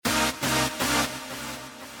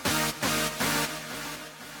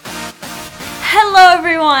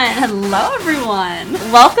everyone. Hello, everyone.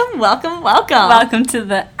 Welcome. Welcome to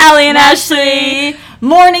the Allie and Ashley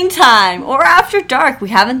morning time or after dark. We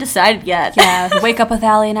haven't decided yet. Yeah, wake up with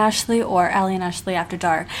Allie and Ashley or Allie and Ashley after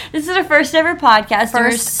dark. This is our first ever podcast.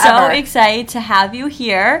 We're so excited to have you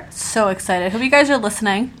here. So excited. Hope you guys are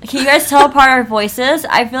listening. Can you guys tell apart our voices?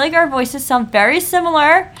 I feel like our voices sound very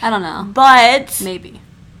similar. I don't know. But maybe.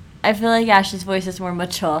 I feel like Ashley's voice is more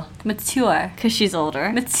mature. Mature. Because she's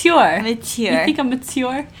older. Mature. You think I'm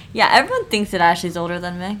mature? Yeah, everyone thinks that Ashley's older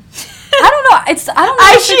than me. I don't know. I don't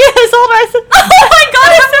know. She is older. I said, oh my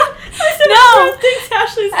god, I said no. Everyone thinks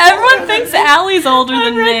Ashley's Everyone thinks Allie's older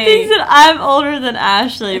than me. Everyone thinks that I'm older than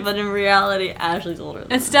Ashley, but in reality, Ashley's older than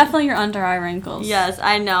me. It's definitely your under eye wrinkles. Yes,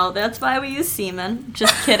 I know. That's why we use semen.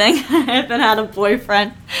 Just kidding. I haven't had a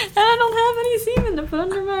boyfriend, and I don't have any semen to put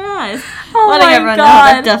under my eyes. Oh Letting my everyone know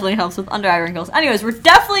god. that definitely helps with under eye wrinkles. Anyways, we're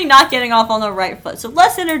definitely not getting off on the right foot, so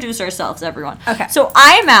let's introduce ourselves, everyone. Okay. So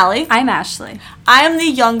I'm Allie. I'm Ashley. I am the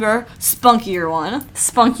younger, spunkier one.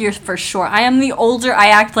 Spunkier for sure. I am the older, I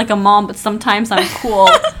act like a mom, but sometimes I'm cool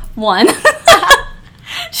one.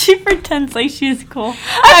 She pretends like she's cool.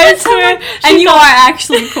 I swear. And you are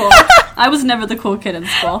actually cool. I was never the cool kid in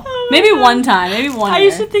school. Oh maybe one time. Maybe one I year.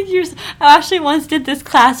 used to think Ashley once did this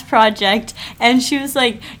class project, and she was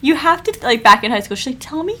like, you have to, like, back in high school, she's like,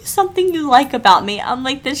 tell me something you like about me. I'm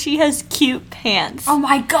like, that she has cute pants. Oh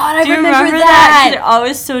my god, I Do you remember that. They're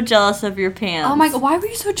always so jealous of your pants. Oh my god, why were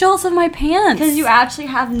you so jealous of my pants? Because you actually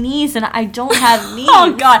have knees, and I don't have knees.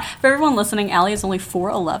 Oh god. For everyone listening, Allie is only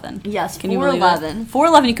 4'11". Yes, Can you believe 4'11".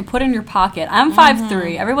 4'11", you could put in your pocket. I'm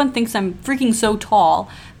 5'3". Everyone thinks I'm freaking so tall,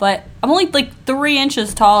 but I'm only like 3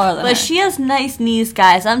 inches taller than her. But she has nice knees,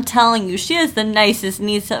 guys. I'm telling you, she has the nicest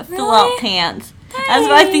knees to fill out pants. That's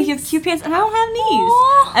why I think you have cute pants, and I don't have knees.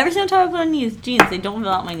 Aww. Every single time I put on jeans, they don't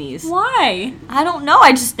fill out my knees. Why? I don't know.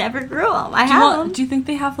 I just never grew them. I have them. Do you think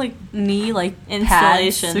they have like knee like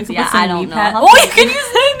Installations? pads? So Yeah, I don't know. Oh, you can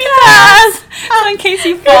use knee pads so in case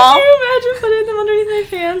you fall. Can you imagine putting them underneath my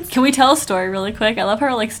pants? Can we tell a story really quick? I love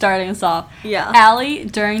her like starting us off. Yeah. Allie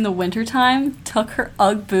during the wintertime took her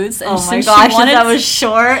UGG boots and Oh my since gosh, she wanted that was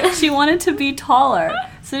short. she wanted to be taller.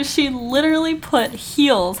 So she literally put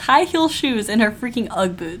high heel shoes in her freaking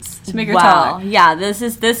UGG boots to make her taller. Yeah, this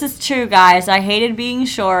is true, guys. I hated being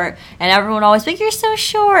short, and everyone always like, you're so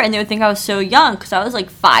short, and they would think I was so young because I was like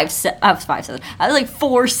 5'7". I was 5'7". I was like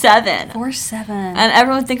 4'7". 4'7". And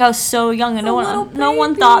everyone would think I was so young, and no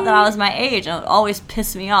one thought that I was my age, and it would always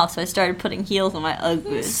piss me off. So I started putting heels on my UGG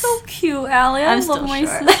boots. So cute, Allie. I I'm love still my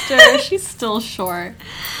short. sister. She's still short.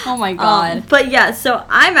 Oh my god. But yeah, so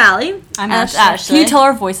I'm Allie. I'm and that's Ashley. Can you tell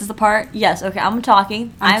our voices apart? Yes, okay, I'm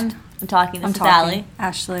talking. I'm talking. This is Allie.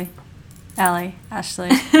 Ashley. Ashley.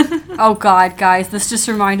 Oh god, guys, this just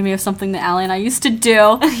reminded me of something that Allie and I used to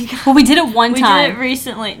do. Well, we did it one time. We did it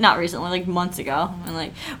recently. Not recently, like months ago. And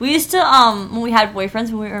like we used to when we had boyfriends,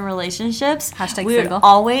 when we were in relationships, we single. would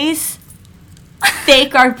always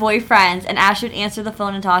fake our boyfriends, and Ash would answer the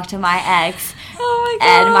phone and talk to my ex. Oh my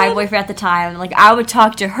god. And my boyfriend at the time. Like, I would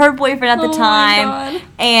talk to her boyfriend at the time. My god.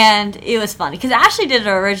 And it was funny. Because Ashley did it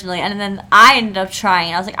originally. And then I ended up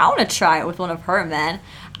trying. I was like, I want to try it with one of her men.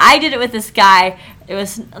 I did it with this guy. It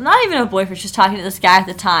was not even a boyfriend. She was talking to this guy at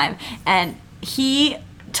the time. And he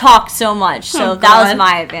talked so much. So that was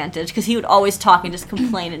my advantage. Because he would always talk and just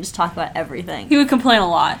complain and just talk about everything. He would complain a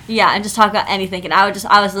lot. Yeah, and just talk about anything. And I was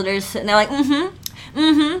literally just sitting there like, and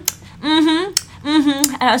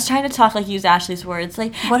I was trying to talk, like, use Ashley's words,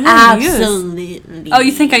 like, what did absolutely. You use? Oh,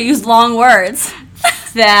 you think I used long words?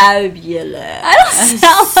 Fabulous. I don't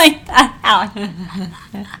sound like that.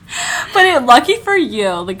 But lucky for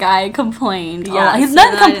you, the guy complained. Yeah, he's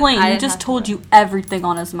not complained. He just told you everything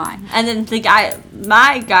on his mind. And then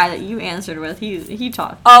my guy that you answered with, he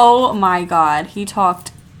talked. Oh my god, he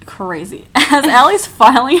talked crazy. As Allie's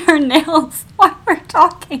filing her nails while we're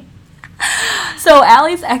talking. So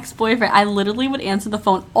Allie's ex-boyfriend, I literally would answer the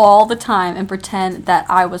phone all the time and pretend that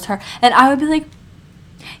I was her. And I would be like,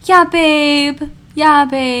 yeah, babe.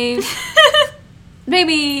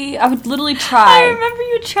 Baby. I would literally try. I remember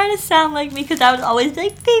you trying to sound like me because I was always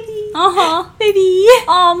like, baby. Uh-huh. Baby.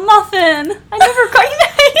 Oh, Muffin. I never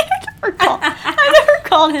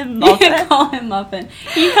called him Muffin. You didn't call him Muffin.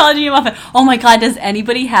 He called you Muffin. Oh my god, does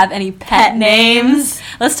anybody have any pet names?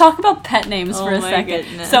 Let's talk about pet names for a second.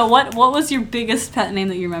 Goodness. So what was your biggest pet name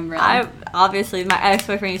that you remember? Obviously, my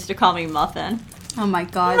ex-boyfriend used to call me Muffin. Oh my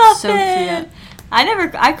god, Muffin. so cute.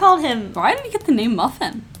 I called him. Why did he get the name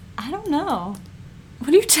Muffin? I don't know. What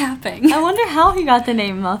are you tapping? I wonder how he got the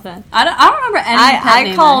name Muffin. I don't remember any pet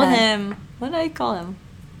name I called him. What did I call him?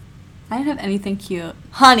 I didn't have anything cute.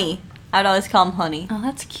 Honey. I'd always call him Honey. Oh,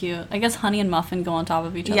 that's cute. I guess Honey and Muffin go on top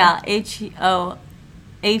of each other. Yeah, Hunny.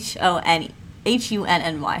 Hunny.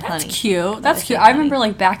 That's cute. That's cute. I remember,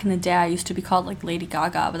 like, back in the day, I used to be called, like, Lady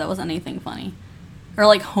Gaga, but that wasn't anything funny. Or,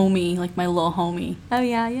 like, homie, like my little homie. Oh,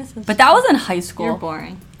 yeah, yes. But that was in high school. You're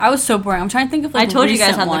boring. I was so boring. I'm trying to think of, like, I told you guys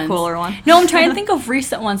recent had ones. the cooler one. No, I'm trying to think of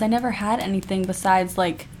recent ones. I never had anything besides,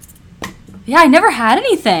 like... Yeah, I never had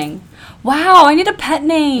anything. Wow, I need a pet I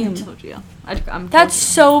name. told you. That's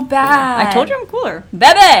so bad. I told you I'm cooler.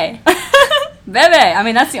 Bebe. Bebe. I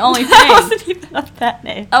mean, that's the only thing. That wasn't even a pet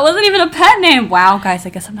name. That wasn't even a pet name. Wow, guys, I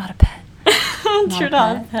guess I'm not a pet. You're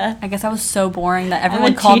not a pet. I guess I was so boring that I'm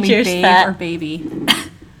everyone a called me teacher's babe pet. or baby.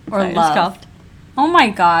 Or Sorry, I was love. cuffed. Oh my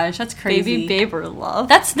gosh, that's crazy. Baby, babe, or love.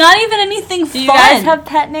 That's not even anything fun. Do you guys have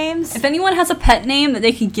pet names? If anyone has a pet name that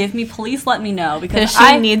they can give me, please let me know. Because Because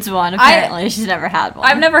she needs one, apparently. She's never had one.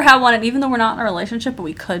 I've never had one, and even though we're not in a relationship, but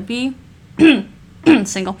we could be.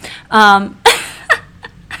 Single.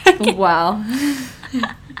 Wow.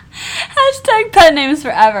 Hashtag pet names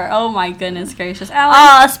forever. Oh my goodness gracious.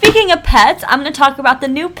 Alex. Speaking of pets, I'm going to talk about the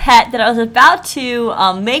new pet that I was about to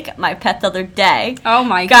make my pet the other day. Oh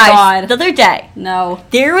my Guys, god. the other day, No.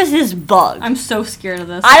 there was this bug. I'm so scared of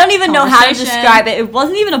this. I don't even know how to conversation. describe it. It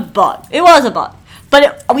wasn't even a bug. It was a bug.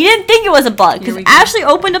 But we didn't think it was a bug Here because we go. Ashley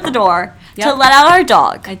opened up the door to Yep. let out our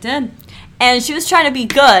dog. I did. And she was trying to be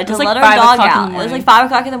good to was like let our 5 dog o'clock in the out. It was morning. like 5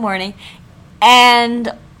 o'clock in the morning.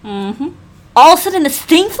 And Mm-hmm. all of a sudden, this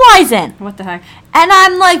thing flies in. What the heck? And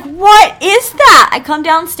I'm like, what is that? I come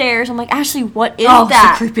downstairs. I'm like, Ashley, what is Oh,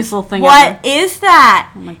 that? it's the creepiest little thing What ever. is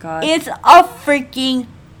that? Oh my god. It's a freaking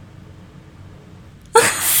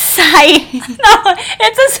sight. No,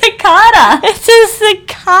 it's a cicada. It's a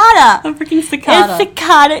cicada. A freaking cicada. It's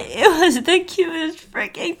cicada. It was the cutest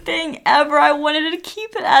freaking thing ever. I wanted to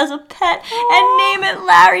keep it as a pet and name it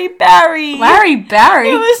Larry Barry. Larry Barry.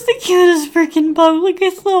 It was the cutest freaking bug. Look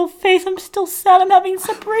at his little face. I'm still sad. I'm having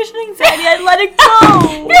separation anxiety. I let it go.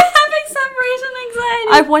 You're having separation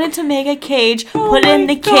anxiety. I wanted to make a cage, put it in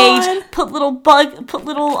my the cage, God. put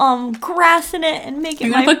little grass in it, and make it.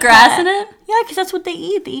 You're gonna my put grass pet. in it? Yeah, because that's what they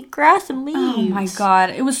eat. They eat grass and leaves. Oh my god,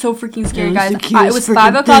 it was so freaking scary, It was guys. the cutest It was freaking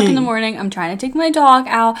 5 o'clock in thing. the morning. I'm trying to take my dog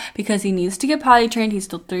out because he needs to get potty trained. He's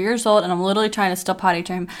still 3 years old, and I'm literally trying to still potty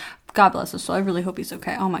train him. God bless us. So I really hope he's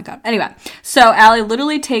okay. Oh my god. Anyway, so Allie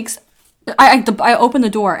literally takes. I opened the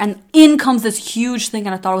door, and in comes this huge thing,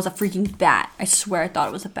 and I thought it was a freaking bat. I swear I thought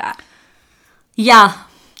it was a bat. Yeah,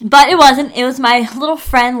 but it wasn't. It was my little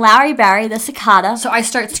friend Larry Barry, the cicada. So I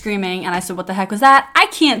start screaming, and I said, what the heck was that? I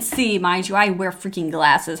can't see, mind you. I wear freaking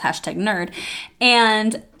glasses, hashtag nerd.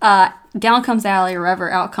 And down comes Allie, or wherever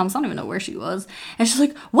out comes. I don't even know where she was. And she's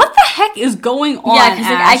like, what the heck is going on, Yeah, because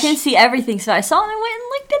I Ash? can see everything. So I saw it and I went and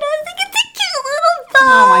looked at it. I was like, it's a cute little dog.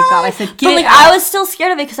 Oh my god, I said, get But out. I was still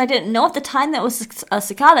scared of it because I didn't know at the time that it was a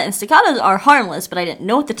cicada. And cicadas are harmless, but I didn't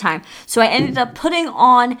know at the time. So I ended up putting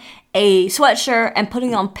on a sweatshirt and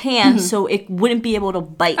putting on pants so it wouldn't be able to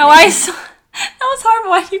bite me. Oh, I saw. That was horrible.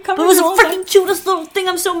 Why you come? But it was a freaking cutest little thing.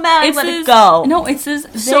 I'm so mad. I let it go. No, it says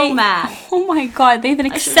So mad. Oh my god, they have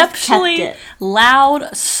an I should have kept exceptionally it.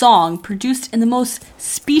 loud song produced in the most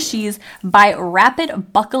species by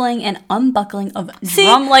rapid buckling and unbuckling of See,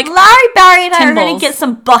 drum-like. Larry Barry and I are going timbals. to get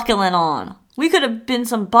some buckling on. We could have been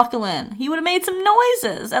some buckling. He would have made some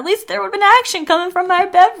noises. At least there would have been action coming from my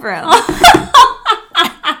bedroom.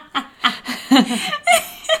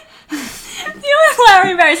 You and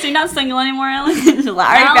Larry Barry, so you're not single anymore, Ellen?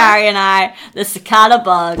 Larry Alan? Barry and I, the cicada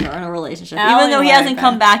bug, are in a relationship. Alan Even though he and hasn't Larry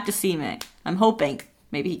come back to see me. I'm hoping.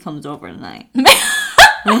 Maybe he comes over tonight.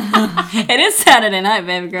 It is Saturday night,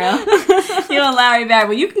 baby girl. You and Larry Barry,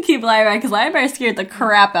 but you can keep Larry Barry because Larry Barry scared the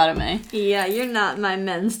crap out of me. Yeah, you're not my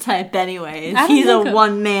men's type anyways. I don't He's a think-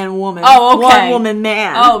 one-man woman. Oh, okay. One-woman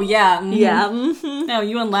man. Oh yeah, mhm. Yeah. Mm-hmm. No,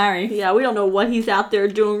 you and Larry. Yeah, we don't know what he's out there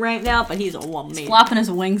doing right now, but he's a one-man. Flopping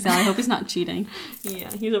his wings down. I hope he's not cheating.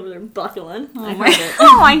 Yeah, he's over there buckling. I my, heard it.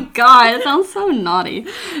 oh my god, it sounds so naughty.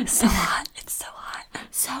 So hot. It's so hot.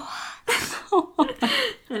 So hot.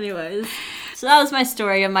 Anyways, so that was my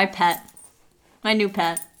story of my pet. My new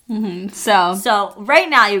pet. So, So right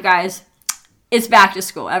now, you guys, it's back to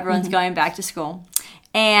school. Everyone's going back to school.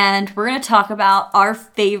 And we're going to talk about our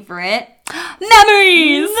favorite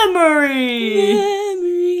memories! memories.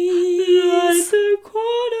 Like the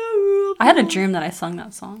corner of I had a dream that I sung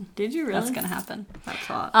that song. Did you really? That's gonna happen. That's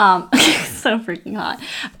hot. So freaking hot.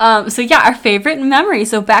 So yeah, our favorite memory.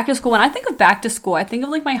 So back to school. When I think of back to school, I think of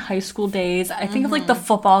like my high school days. I think of like the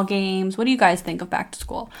football games. What do you guys think of back to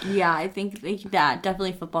school? Yeah, I think that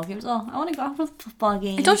definitely football games. Oh, I want to go out for football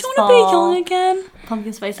games. Don't you want to bake young again?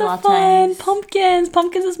 Pumpkin spice So lattes. fun. Pumpkins.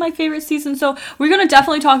 Pumpkins is my favorite season. So we're gonna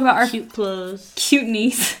definitely talk about our Cute clothes. cute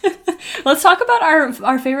niece. Let's talk about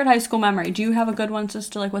our favorite high school memory. Do you have a good one,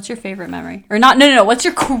 sister? Like, what's your favorite memory? Or not? No. What's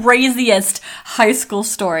your craziest high school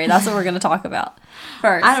story? That's what we're gonna talk about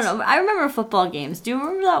first. I don't know. I remember football games. Do you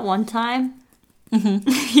remember that one time?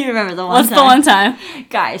 Mm-hmm. You remember the one What's time? the one time?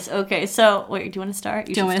 Guys, okay, so, wait, do you want to start?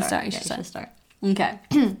 Do you want me to start? You Yeah, should you start. Okay.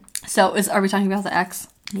 So, are we talking about the ex?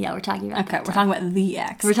 Yeah, we're talking about Okay, that we're time. talking about the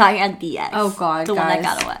ex. We're talking about the ex. Oh God, The guys. one that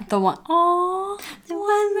got away. The one. Oh, The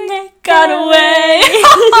one that got away.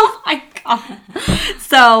 Oh my God.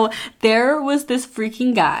 So there was this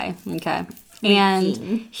freaking guy. Okay,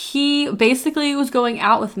 and he basically was going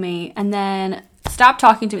out with me, and then stopped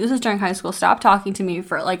talking to me. This was during high school. Stopped talking to me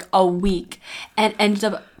for like a week, and ended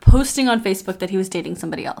up posting on Facebook that he was dating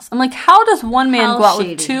somebody else. I'm like, how does one man How go out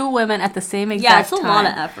shady. with two women at the same exact Yeah, it's a time? lot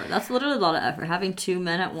of effort. That's literally a lot of effort. Having two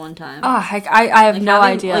men at one time. Oh, I have no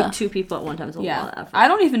Having, idea. Like two people at one time is a lot of effort. I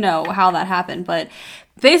don't even know how that happened, but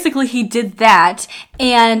basically he did that,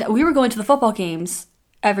 and we were going to the football games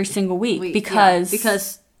every single week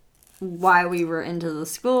because why we were into the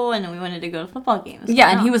school and we wanted to go to football games. yeah,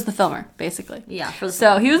 and he was the filmer basically. Yeah, for the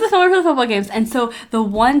So he was the filmer for the football games, and so the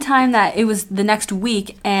one time that it was the next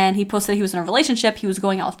week, and he posted he was in a relationship, he was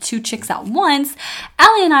going out with two chicks at once.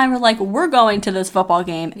 Allie and I were like, we're going to this football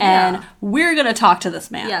game, and Yeah. we're gonna talk to this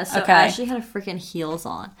man. Yeah, so okay. Ashley had a freaking heels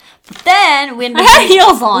on. But then we ended I had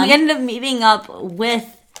heels on. We ended up meeting up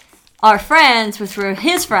with our friends, which were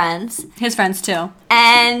his friends, His friends too.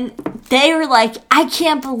 and they were like, I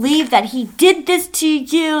can't believe that he did this to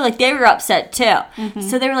you. Like, they were upset too.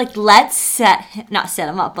 So they were like, let's not set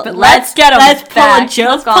him up, but Let's get him let's pull back. a joke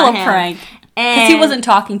Let's pull on a him. prank. Because And he wasn't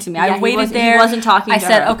talking to me. Yeah, I he waited wasn't- he there. wasn't talking I to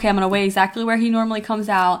said, her. okay, I'm going to wait exactly where he normally comes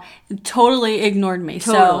out. Totally ignored me.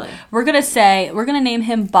 Totally. So we're going to name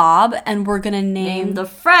him Bob, and we're going to name the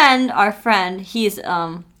friend, our friend, he's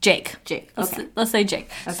Jake. Jake. Let's, Okay. let's say Jake.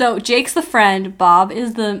 So Jake's the friend. Bob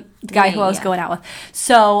is the guy who I was Yeah. going out with.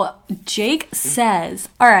 So Jake says,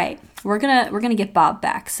 all right, we're gonna get Bob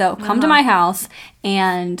back. So come to my house,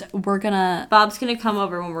 and we're gonna... Bob's gonna come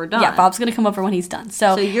over when we're done. Yeah, Bob's gonna come over when he's done.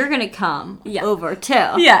 So So you're gonna come Yeah. over too.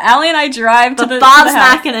 yeah, Allie and I drive to But the Bob's to the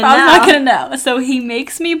house. not gonna Bob's know. not gonna know. So he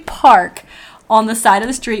makes me park on the side of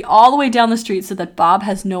the street, all the way down the street, so that Bob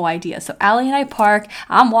has no idea. So Allie and I park.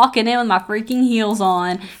 I'm walking in with my freaking heels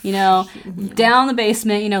on, down the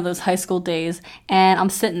basement, those high school days, and I'm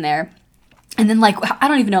sitting there. And then, I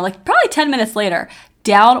don't even know, probably 10 minutes later,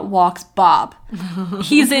 down walks Bob.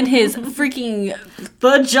 He's in his freaking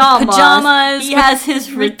Pajamas. He has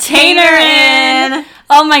his retainer in.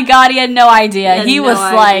 Oh my God, he had no idea. He was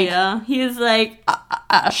like, he's like,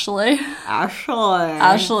 Ashley,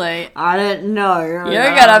 Ashley, I didn't know you're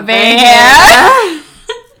gonna be here.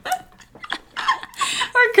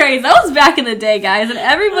 We're crazy. That was back in the day, guys, and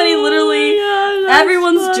everybody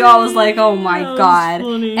everyone's jaw was like, "Oh my God!"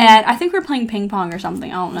 funny. And I think we were playing ping pong or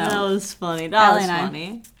something. I don't know. That was funny. That Allie was and I.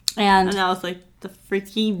 funny. And And I was like, the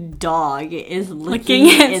freaking dog is licking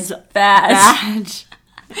licking his its badge. badge.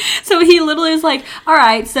 So he literally was like, "All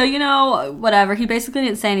right, so whatever." He basically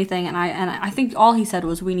didn't say anything, and I think all he said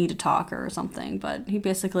was, "We need to talk" or something. But he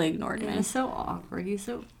basically ignored me. It's so awkward. He's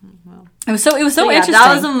so well. It was so Yeah, interesting.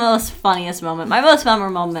 that was the most funniest moment. My most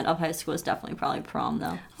memorable moment of high school is definitely probably prom,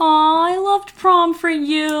 though. Aw, I loved prom for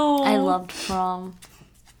you. I loved prom.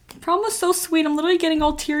 Prom was so sweet. I'm literally getting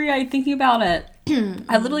all teary-eyed thinking about it.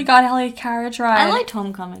 I literally got Ellie a carriage ride. I liked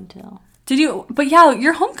homecoming too. Did you? But yeah,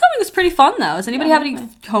 your homecoming was pretty fun though. Does anybody Yeah, have any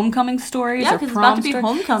homecoming stories Yeah, or 'cause it's prom about to be stories?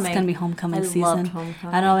 homecoming. It's gonna be homecoming I season. loved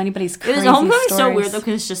homecoming. I don't know anybody's It crazy was homecoming so stories. weird though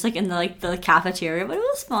because it's just like in the cafeteria, but it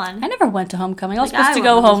was fun. I never went to homecoming. I was Like, supposed to I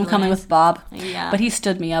go went, it was homecoming really with Bob, Yeah, but he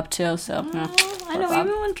stood me up too. So I poor know. We Bob.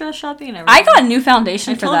 even went dress shopping and everything. I got a new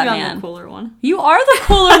foundation I for told that you I'm man. the cooler one. You are the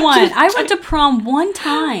cooler one. I went to prom one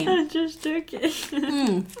time. Just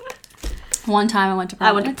joking. One time I went to prom.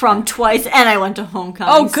 I went to prom twice and I went to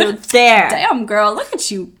homecoming. Oh, good. So there. Damn, girl, look at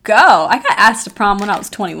you go. I got asked to prom when I was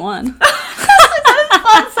 21.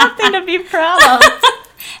 Something to be proud of.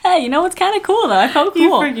 Hey, it's kind of cool though. I felt You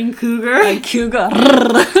cool. freaking cougar. Cougar.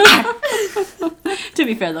 To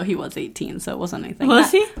be fair though, he was 18, so it wasn't anything.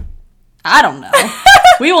 Was he? I don't know.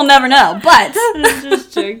 We will never know. But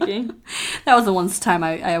Just joking. that was the one time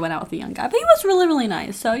I went out with a young guy. But he was really, really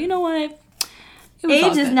nice. So you know what? It was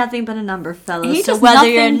all Age is good. nothing but a number, fellas. Age So is whether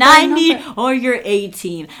you're nothing but a 90 number. or you're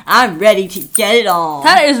 18, I'm ready to get it on.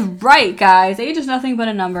 That is right, guys. Age is nothing but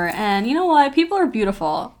a number. And you know what? People are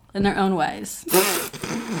beautiful in their own ways.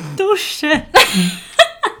 Oh, shit.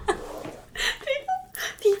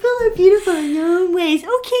 People are beautiful in their own ways.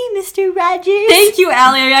 Okay, Mr. Rogers. Thank you,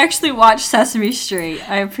 Allie. I actually watched Sesame Street.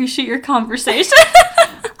 I appreciate your conversation.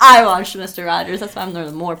 I watched Mr. Rogers. That's why I'm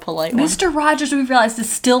the more polite one. Mr. Rogers, we realized, is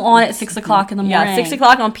still on at 6 o'clock in the morning. Yeah, 6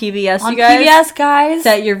 o'clock on PBS, on you guys. PBS, guys.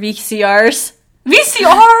 Set your VCRs. VCRs!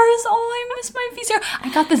 Oh, I miss my VCR.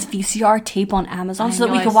 I got this VCR tape on Amazon so that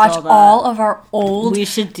know, we I could watch saw that. all of our old We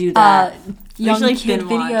should do that. young should, like, kid binge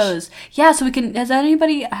watch. videos. Yeah, so we can. Has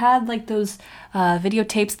anybody had like those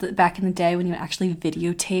videotapes that back in the day when you would actually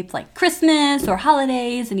videotape like Christmas or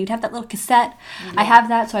holidays and you'd have that little cassette? Yeah. I have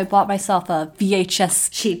that, so I bought myself a VHS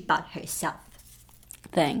She bought herself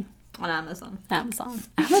thing. on Amazon. Amazon.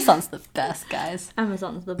 Amazon's the best, guys.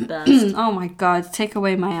 Amazon's the best. Oh my god, take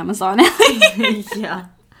away my Amazon. Yeah.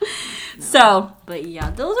 So, But yeah,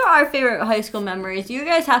 those are our favorite high school memories. You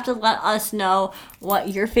guys have to let us know what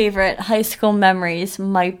your favorite high school memories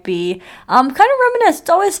might be. Kind of reminisce. It's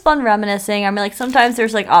always fun reminiscing. I mean, like, sometimes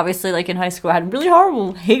there's, like, obviously, like, in high school, I had really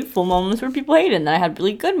horrible, hateful moments where people hated, and then I had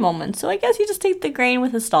really good moments. So I guess you just take the grain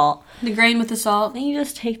with the salt. the grain with the salt. Then you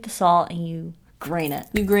just take the salt and you grain it.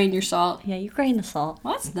 You grain your salt. Yeah, you grain the salt.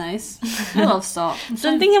 Well, that's nice. I love salt. So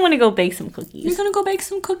I'm thinking I'm going to go bake some You're cookies. gonna go bake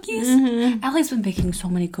some cookies? Allie's been baking so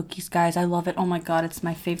many cookies, guys. I love it. Oh my god, it's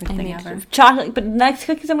my favorite thing ever. Chocolate, but the next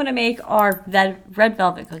cookies I'm going to make are red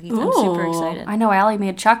velvet cookies. I'm super Ooh. excited. I know Allie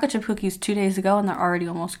made chocolate chip cookies 2 days ago and they're already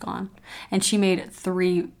almost gone. And she made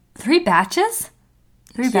three batches?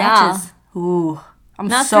 Three Yeah. batches. Ooh. I'm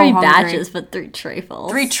Not so 3 hungry. batches, but 3 trayfuls.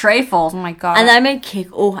 3 trayfuls. Oh my god. And then I made cake.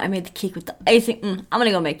 Oh, I made the cake with the icing. I'm gonna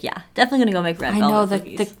go make, definitely gonna go make red I know velvet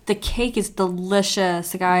the cookies. the cake is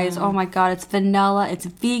delicious, guys. Oh my god, it's vanilla, it's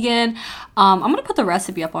vegan. I'm gonna put the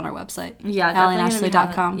recipe up on our website.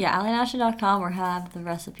 AllieandAshley.com. Yeah, AllieandAshley.com, or have the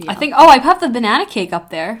recipe. I think. Oh, I have the banana cake up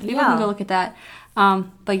there. People Yeah. can go look at that.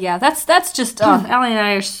 But yeah, that's just. Allie and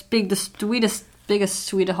I are biggest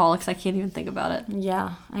sweetaholics. I can't even think about it.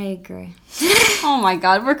 Yeah, I agree. Oh my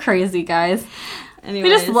god, we're crazy, guys. Anyways, We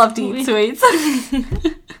just love to eat sweets.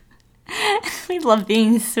 We love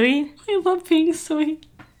being sweet. We love being sweet.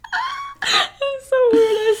 I'm so weird.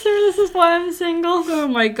 I swear this is why I'm single. Oh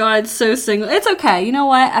my god, so single. It's okay. You know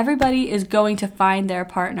what? Everybody is going to find their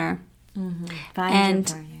partner. Find And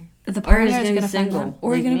your partner. The partner he's is gonna going be to find single, them.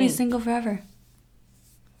 Or like you're going to be me. single forever.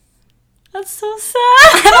 That's so sad.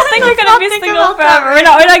 I don't think we're gonna be single forever. We're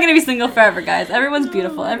not going to be single forever, guys. Everyone's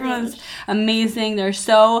beautiful. Everyone's amazing. They're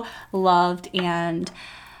so loved, and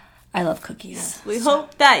I love cookies. We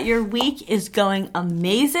hope that your week is going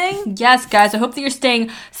amazing. Yes, guys. I hope that you're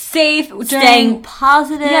staying safe, Staying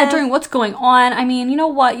positive. Yeah, during what's going on. I mean, you know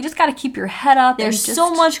what? You just got to keep your head up. There's and just,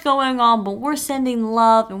 so much going on, but we're sending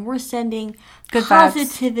love and we're sending Good vibes.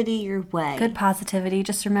 positivity your way. Good positivity.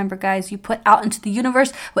 Just remember, guys, you put out into the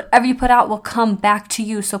universe, whatever you put out will come back to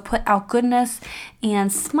you. So put out goodness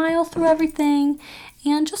and smile through everything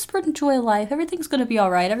and just enjoy life. Everything's going to be all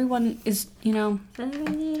right. Everyone is, you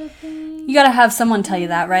got to have someone tell you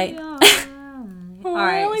that, right? All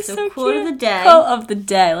right, Ellie's so quote cute. of the day. Quote of the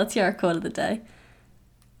day. Let's hear our quote of the day.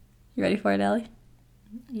 You ready for it, Ellie?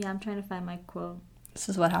 Yeah, I'm trying to find my quote. This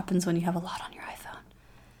is what happens when you have a lot on your iPhone.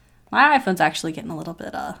 My iPhone's actually getting a little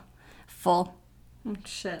bit full. Oh,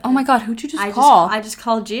 shit. Oh my god, who'd you just call? I just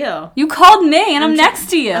called Gio. You called me and I'm next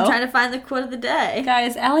to you. I'm trying to find the quote of the day.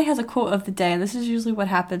 Guys, Allie has a quote of the day, and this is usually what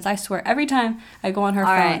happens. I swear, every time I go on her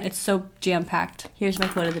All phone, right. it's so jam-packed. Here's my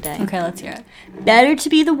quote of the day. Okay, let's hear it. Better to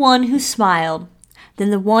be the one who smiled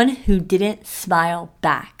than the one who didn't smile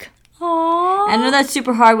back. Aww. I know that's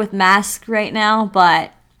super hard with masks right now,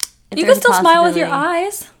 but if You there's can a still smile with your possibility-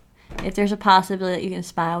 eyes. If there's a possibility that you can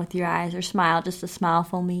smile with your eyes, or smile just a smile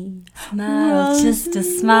for me. Smile, just a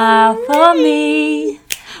smile for me.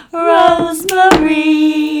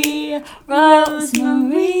 Rosemary,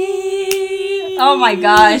 Rosemary. Oh my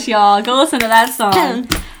gosh, y'all. Go listen to that song.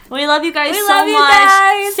 We love you guys We so love you much.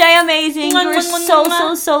 guys. Stay amazing. Mwah, You are mwah, mwah, so, mwah.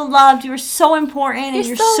 so, so loved. You are so important, and You're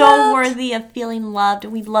you're so so loved. worthy of feeling loved.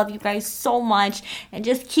 And we love you guys so much. And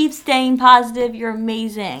just keep staying positive. You're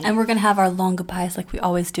amazing. And we're going to have our long goodbyes like we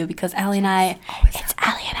always do because Allie and I... It's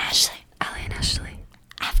Allie and Ashley. Allie and Ashley.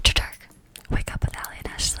 After dark. Wake up with Allie and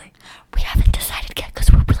Ashley. We haven't decided yet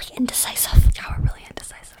because we're really indecisive. Yeah, we're really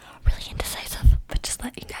indecisive. Really indecisive. But just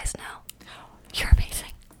let you guys know. You're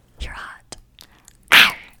amazing. You're hot.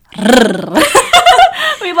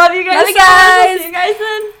 We love you guys. Love you so much. guys. We'll see you guys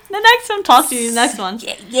in the next one. talk to you in the next one.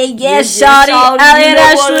 Yeah, Shawty, Allie and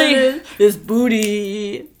Ashley. This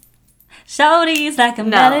booty. Shawty's like a No,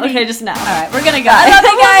 melody. okay, just no. All right, we're gonna go. I love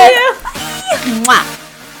you guys. Mwah.